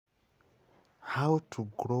how to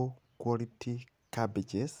grow quality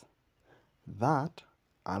cabbages that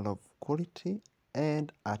are of quality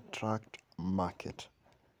and attract market.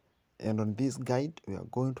 And on this guide, we are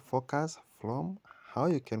going to focus from how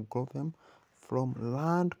you can grow them from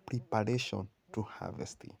land preparation to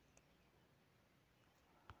harvesting.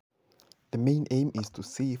 The main aim is to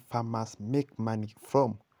see farmers make money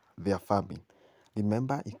from their farming.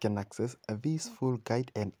 Remember, you can access this full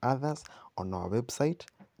guide and others on our website.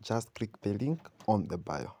 Just click the link on the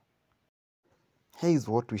bio. Here is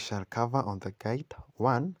what we shall cover on the guide.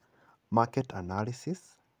 1. Market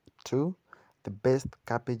analysis. 2. The best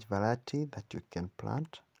cabbage variety that you can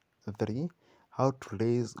plant. 3. How to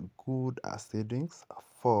raise good seedlings.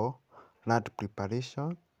 4. Land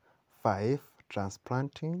preparation. 5.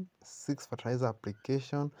 Transplanting. 6. Fertilizer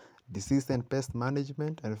application, disease and pest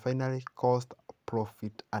management, and finally cost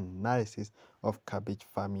profit analysis of cabbage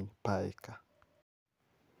farming per acre.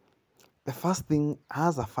 The first thing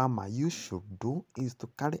as a farmer you should do is to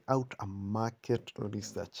carry out a market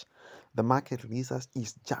research. The market research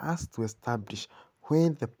is just to establish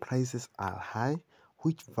when the prices are high,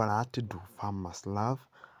 which variety do farmers love,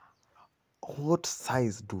 what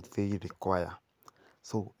size do they require.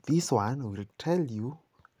 So this one will tell you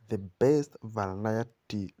the best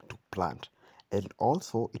variety to plant, and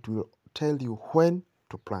also it will tell you when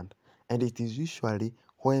to plant, and it is usually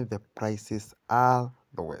when the prices are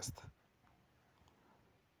lowest.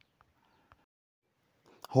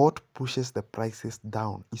 What pushes the prices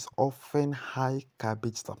down is often high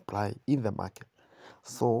cabbage supply in the market.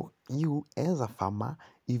 So you as a farmer,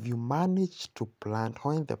 if you manage to plant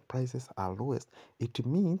when the prices are lowest, it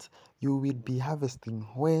means you will be harvesting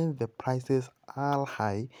when the prices are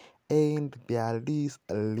high and there is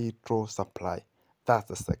a little supply. That's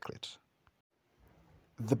the secret.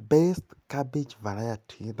 The best cabbage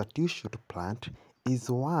variety that you should plant is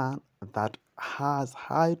one that has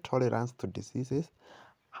high tolerance to diseases,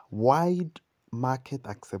 wide market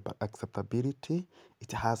acceptability,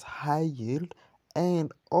 it has high yield,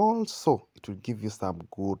 and also it will give you some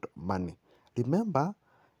good money. Remember,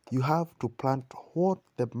 you have to plant what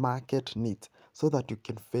the market needs so that you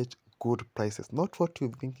can fetch good prices, not what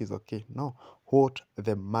you think is okay, no, what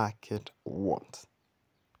the market wants.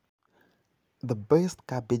 The best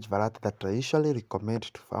cabbage variety that I usually recommend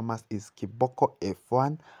to farmers is Kiboko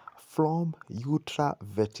F1 from Ultra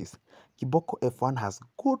Vetis. Kiboko F1 has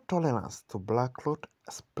good tolerance to black rot,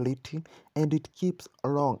 splitting, and it keeps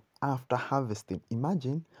long after harvesting.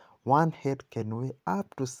 Imagine one head can weigh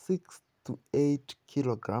up to 6 to 8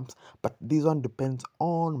 kilograms, but this one depends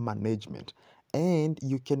on management, and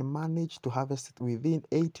you can manage to harvest it within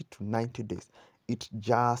 80 to 90 days. It's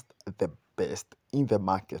just the best in the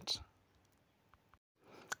market.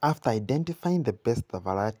 After identifying the best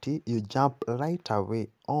variety, you jump right away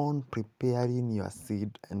on preparing your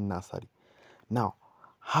seed nursery. Now,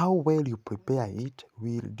 how well you prepare it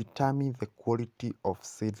will determine the quality of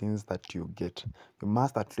seedlings that you get. You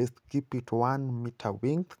must at least keep it 1 meter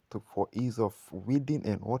length for ease of weeding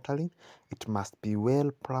and watering. It must be well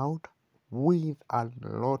plowed with a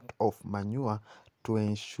lot of manure to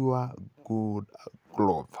ensure good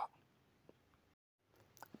growth.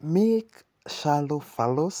 Make shallow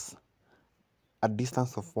furrows a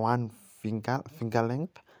distance of 1 finger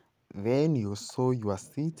length. Then you sow your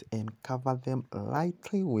seeds and cover them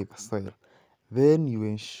lightly with soil. Then you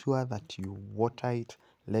ensure that you water it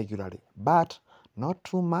regularly, but not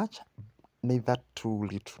too much, neither too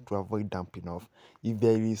little, to avoid dumping off. If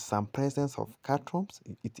there is some presence of cutworms,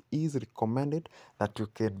 it is recommended that you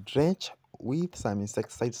can drench with some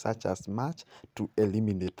insecticides such as mulch to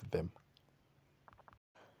eliminate them.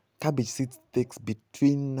 Cabbage seeds takes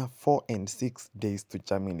between 4 and 6 days to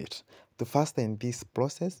germinate. To fasten this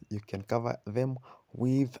process, you can cover them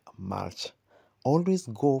with mulch. Always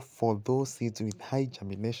go for those seeds with high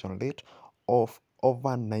germination rate of over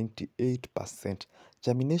 98%.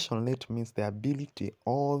 Germination rate means the ability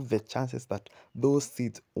or the chances that those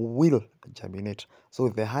seeds will germinate. So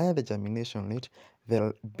the higher the germination rate,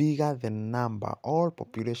 the bigger the number or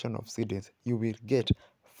population of seedlings you will get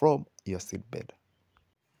from your seedbed.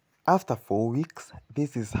 After 4 weeks,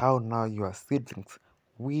 this is how now your seedlings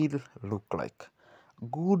will look like.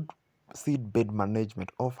 Good seedbed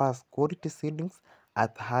management offers quality seedlings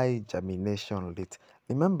at high germination rate.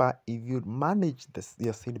 Remember, if you manage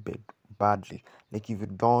your seedbed badly, like if you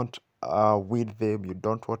don't weed them, you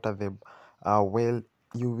don't water them well,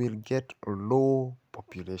 you will get low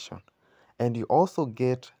population, and you also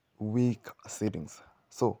get weak seedlings.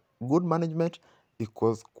 So good management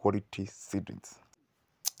equals quality seedlings.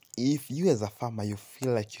 If you as a farmer you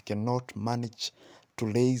feel like you cannot manage to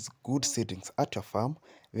raise good seedlings at your farm,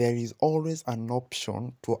 there is always an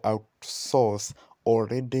option to outsource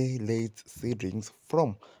already laid seedlings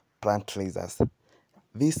from plant raisers.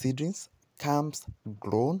 These seedlings comes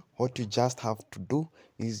grown. What you just have to do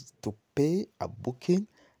is to pay a booking,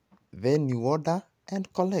 then you order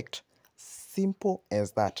and collect. Simple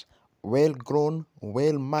as that. Well grown,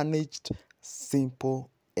 well managed, simple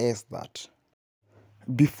as that.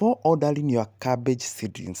 Before ordering your cabbage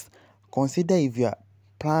seedlings, consider if your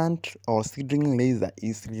plant or seedling laser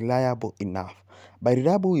is reliable enough. By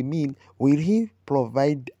reliable, we mean will he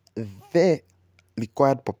provide the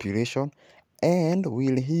required population and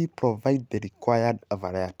will he provide the required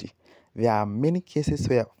variety? There are many cases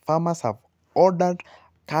where farmers have ordered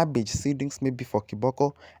cabbage seedlings maybe for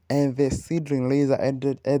kiboko, and the seedling laser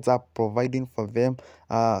ends up providing for them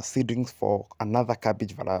seedlings for another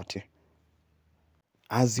cabbage variety.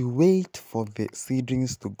 As you wait for the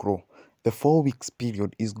seedlings to grow, the 4 weeks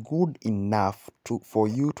period is good enough for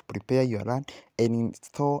you to prepare your land and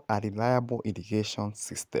install a reliable irrigation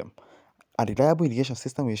system. A reliable irrigation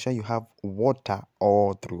system will ensure you have water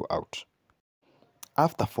all throughout.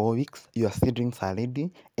 After 4 weeks, your seedlings are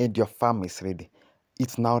ready and your farm is ready.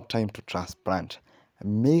 It's now time to transplant.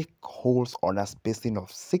 Make holes on a spacing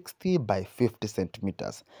of 60 by 50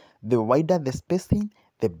 centimeters. The wider the spacing,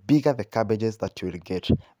 the bigger the cabbages that you will get.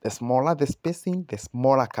 The smaller the spacing, the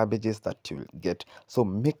smaller cabbages that you will get. So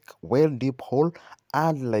make well deep hole,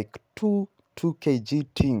 add like 2 kg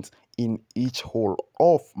tins in each hole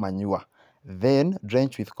of manure. Then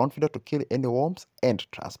drench with confident to kill any worms and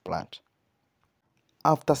transplant.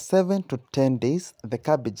 After 7 to 10 days, the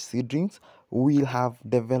cabbage seedlings will have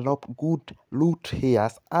developed good root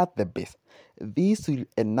hairs at the base. This will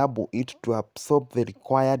enable it to absorb the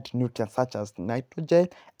required nutrients such as nitrogen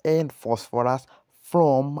and phosphorus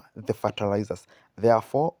from the fertilizers.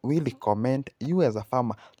 Therefore, we recommend you as a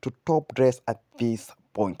farmer to top dress at this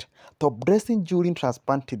point. Top dressing during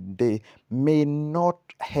transplanted day may not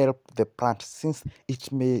help the plant since it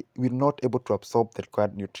will not able to absorb the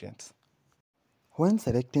required nutrients. When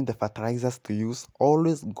selecting the fertilizers to use,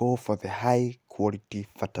 always go for the high quality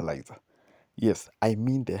fertilizer. Yes, I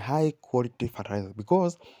mean the high quality fertilizer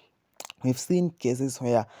because we've seen cases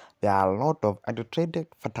where there are a lot of adulterated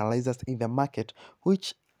fertilizers in the market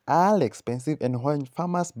which are expensive, and when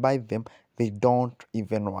farmers buy them, they don't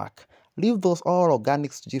even work. Leave those all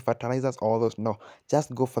organic G fertilizers, all those, no.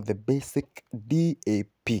 Just go for the basic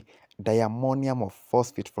DAP, diammonium or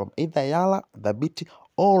phosphate from either Yala, the BT,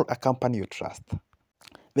 or a company you trust.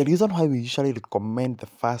 The reason why we usually recommend the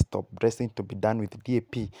first top dressing to be done with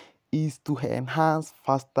DAP is to enhance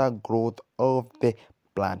faster growth of the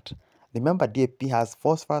plant. Remember, DAP has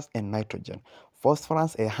phosphorus and nitrogen.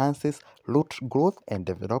 Phosphorus enhances root growth and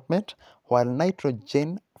development, while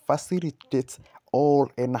nitrogen facilitates or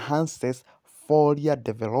enhances foliar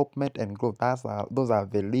development and growth. Those are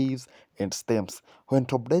the leaves and stems. When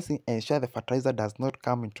top dressing, ensure the fertilizer does not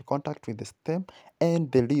come into contact with the stem and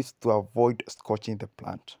the leaves to avoid scorching the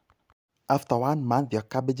plant. After 1 month, your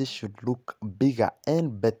cabbages should look bigger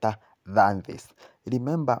and better than this.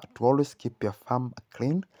 Remember to always keep your farm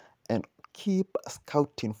clean and keep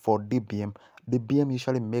scouting for DBM. DBM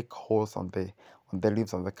usually make holes on the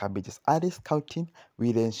leaves of the cabbages. Early scouting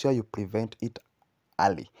will ensure you prevent it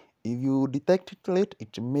early. If you detect it late,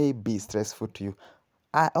 it may be stressful to you.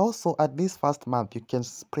 Also, at this first month, you can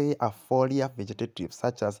spray a foliar vegetative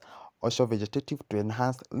such as Osho vegetative to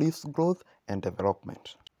enhance leaves growth and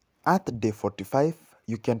development. At day 45,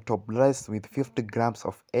 you can top dress with 50 grams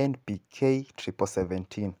of NPK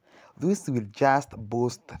 1717. This will just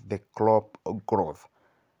boost the crop growth.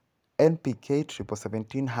 NPK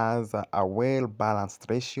 1717 has a well-balanced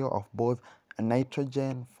ratio of both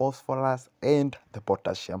nitrogen, phosphorus, and the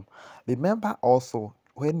potassium. Remember also,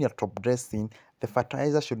 when you're top dressing, the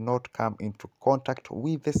fertilizer should not come into contact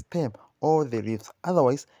with the stem or the leaves.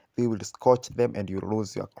 Otherwise, they will scorch them and you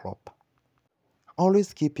lose your crop.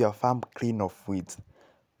 Always keep your farm clean of weeds.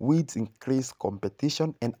 Weeds increase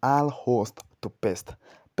competition and are host to pests.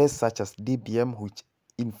 Pests such as DBM, which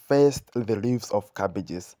infest the leaves of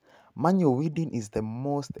cabbages. Manual weeding is the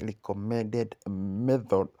most recommended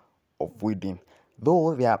method of weeding.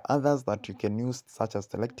 Though there are others that you can use, such as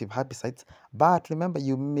selective herbicides, but remember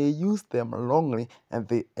you may use them wrongly and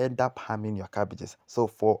they end up harming your cabbages. So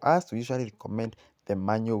for us, we usually recommend the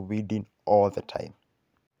manual weeding all the time.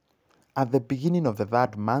 At the beginning of the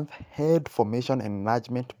 3rd month, head formation and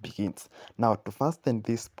enlargement begins. Now, to fasten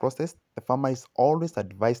this process, the farmer is always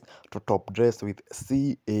advised to top dress with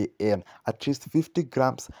CAN, at least 50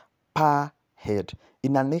 grams per head.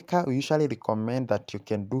 In an acre, we usually recommend that you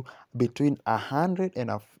can do between 100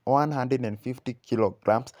 and 150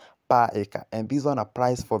 kilograms per acre, and this one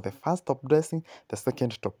applies for the first top dressing, the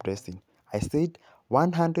second top dressing. I said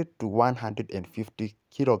 100 to 150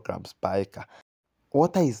 kilograms per acre.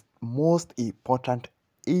 Water is most important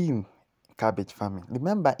in cabbage farming.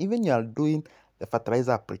 Remember, even you are doing the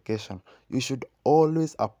fertilizer application, you should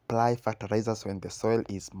always apply fertilizers when the soil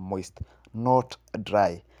is moist, not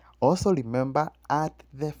dry. Also remember, at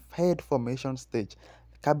the head formation stage,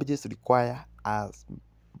 cabbages require as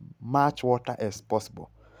much water as possible.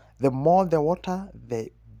 The more the water,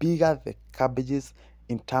 the bigger the cabbages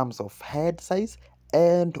in terms of head size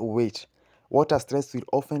and weight. Water stress will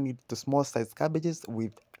often lead to small sized cabbages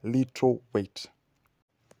with little weight.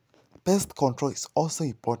 Pest control is also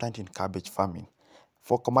important in cabbage farming.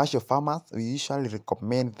 For commercial farmers, we usually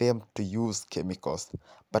recommend them to use chemicals,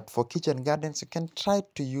 but for kitchen gardens, you can try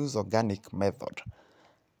to use organic method.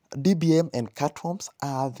 DBM and cutworms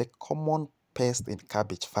are the common pests in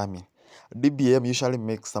cabbage farming. DBM usually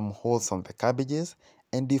makes some holes on the cabbages,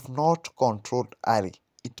 and if not controlled early,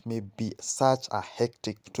 it may be such a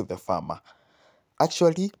hectic to the farmer.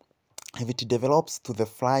 Actually, if it develops to the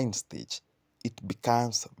flying stage, it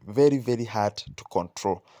becomes very hard to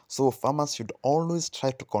control. So farmers should always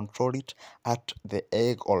try to control it at the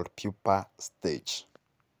egg or pupa stage.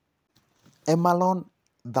 Emalon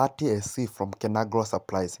 30SC from Kenagro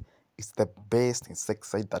Supplies is the best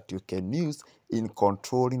insecticide that you can use in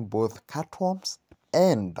controlling both cutworms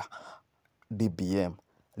and DBM.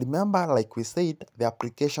 Remember, like we said, the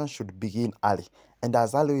application should begin early, and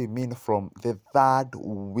as early we mean from the 3rd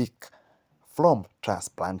week from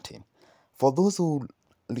transplanting. For those who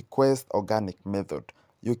request organic method,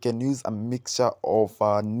 you can use a mixture of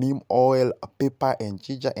neem oil, pepper and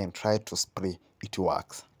ginger and try to spray. It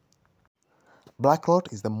works. Black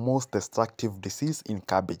rot is the most destructive disease in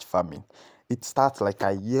cabbage farming. It starts like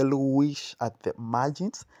a yellowish at the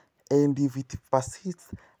margins, and if it persists,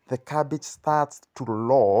 the cabbage starts to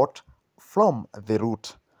rot from the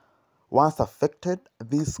root. Once affected,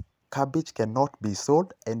 this cabbage cannot be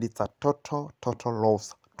sold, and it's a total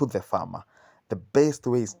loss to the farmer. The best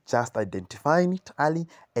way is just identifying it early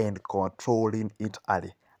and controlling it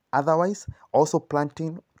early. Otherwise, also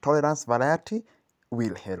planting tolerance variety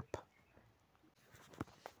will help.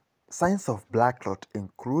 Signs of black rot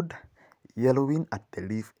include yellowing at the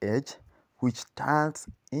leaf edge, which turns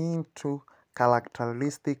into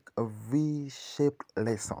characteristic V-shaped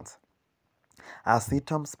lesions. As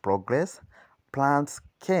symptoms progress, plants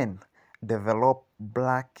can develop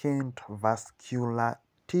blackened vascular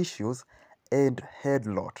tissues and head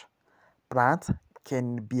rot. Plants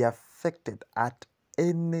can be affected at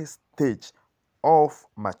any stage of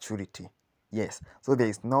maturity. Yes, so there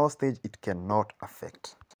is no stage it cannot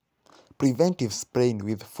affect. Preventive spraying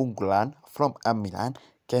with fungulan from Amilan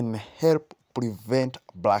can help prevent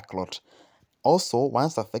black rot. Also,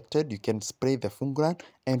 once affected, you can spray the fungulan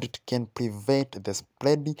and it can prevent the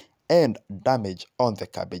spreading and damage on the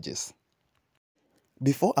cabbages.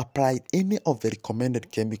 Before applying any of the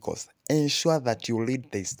recommended chemicals, ensure that you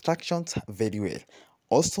read the instructions very well.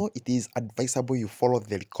 Also, it is advisable you follow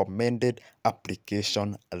the recommended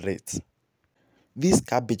application rates. This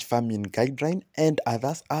cabbage farming guideline and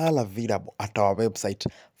others are available at our website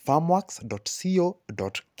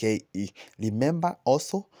farmworks.co.ke. Remember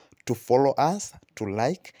also to follow us, to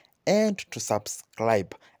like and to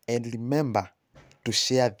subscribe, and remember to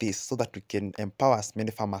share this so that we can empower as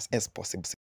many farmers as possible.